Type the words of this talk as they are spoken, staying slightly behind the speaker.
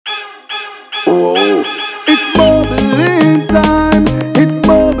Oh, it's bubbling time. It's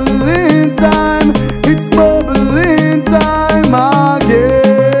bubbling time. It's bubbling time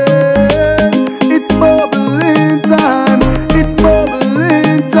again. It's bubbling time. It's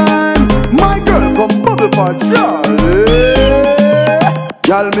bubbling time. My girl, come bubble for Charly.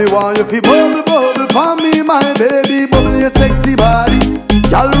 Girl, me want you fi bubble, bubble for me, my baby. Bubble your sexy body.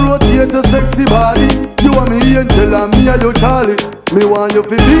 Girl, rotate your sexy body. You are me angel and me are your Charly. Me want you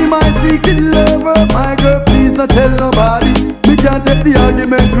fi be my secret lover. My girl, please not tell nobody. Me can't take the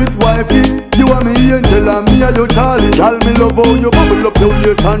argument with wifey. You are me angel and me are your Charly. Girl, me love how you bubble up your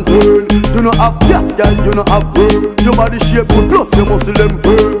waist and turn. You know have gas, girl, you know have fur. Your body shape good plus your muscle them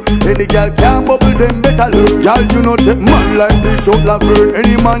fur. Any girl can bubble them better learn. Girl, you know take man like bleach out laverne.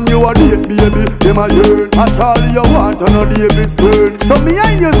 Any man you are date, baby, them a yearn. A Charly you want on a David's turn. So me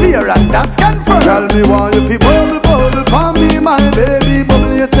and you there and that's confirmed. Girl, me want you fi bubble, bubble for me, my baby.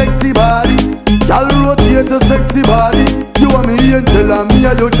 Bubble your sexy body. Girl, rotate your sexy body. You are me angel and me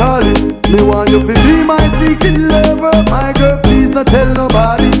are your Charly. Me want you fi be my secret lover. My girl, please not tell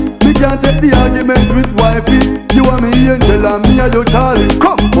nobody. Me can't take the argument with wifey. You are me angel and me are your Charly.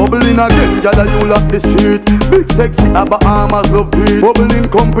 Come, bubbling again, girl, you lock the street. Big sexy Abba Armas love beat. Bubbling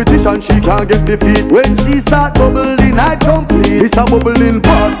competition, she can't get defeat. When she start bubbling, I complete. It's a bubbling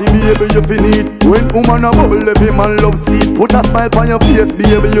party, baby, you fin it. When woman a bubble, every man love seat. Put a smile on your face,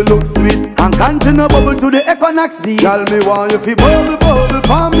 baby, you look sweet. And continue bubble to the equinox beat. Girl, me want you fi bubble, bubble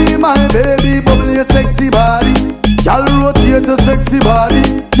for me, my baby. Bubble your sexy body. Girl, rotate your sexy body.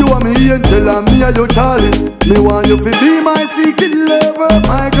 You are me angel and me are your Charly. Me want you fi be my secret lover.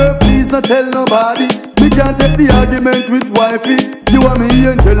 My girl, please not tell nobody. Me can't take the argument with wifey. You are me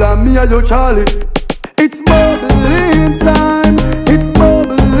angel and me are your Charly. It's bubbling time. It's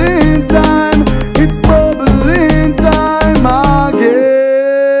bubbling time. It's bubbling time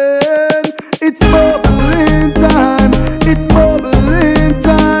again. It's bubbling time. It's bubbling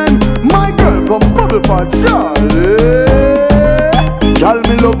time. My girl, come bubble for Charly. Girl,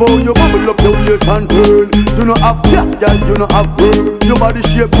 me love how you bubble up your waist and turn. You know have gas, girl, you know have fur. Your body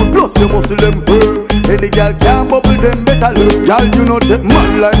shape good plus your muscle them fur. Any girl can bubble them better learn. Girl, you know take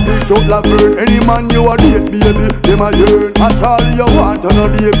man like bleach out laverne. Any man you a date, baby, them a yearn. A Charly you want on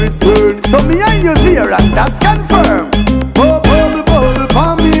a David's turn. So me and you there and that's confirmed. Oh, bubble, bubble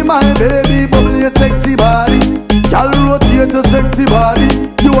for me, my baby. Bubble your sexy body. Girl, rotate your sexy body.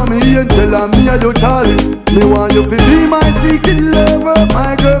 You are me angel and me are your Charly. Me want you fi be my secret lover.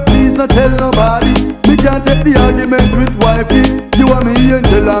 My girl, please not tell nobody. Me can't take the argument with wifey. You are me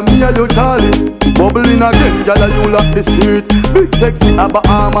angel and me are your Charly. Bubbling again, girl, you lock the street. Big sexy Abba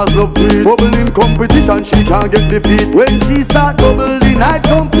Armas love beat. Bubbling competition, she can't get defeat. When she start bubbling, I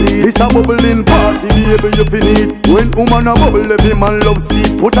complete. It's a bubbling party, baby, you fin it. When woman a bubble, every man love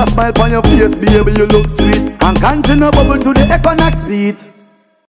seat. Put a smile on your face, baby, you look sweet. And continue bubble to the equinox beat.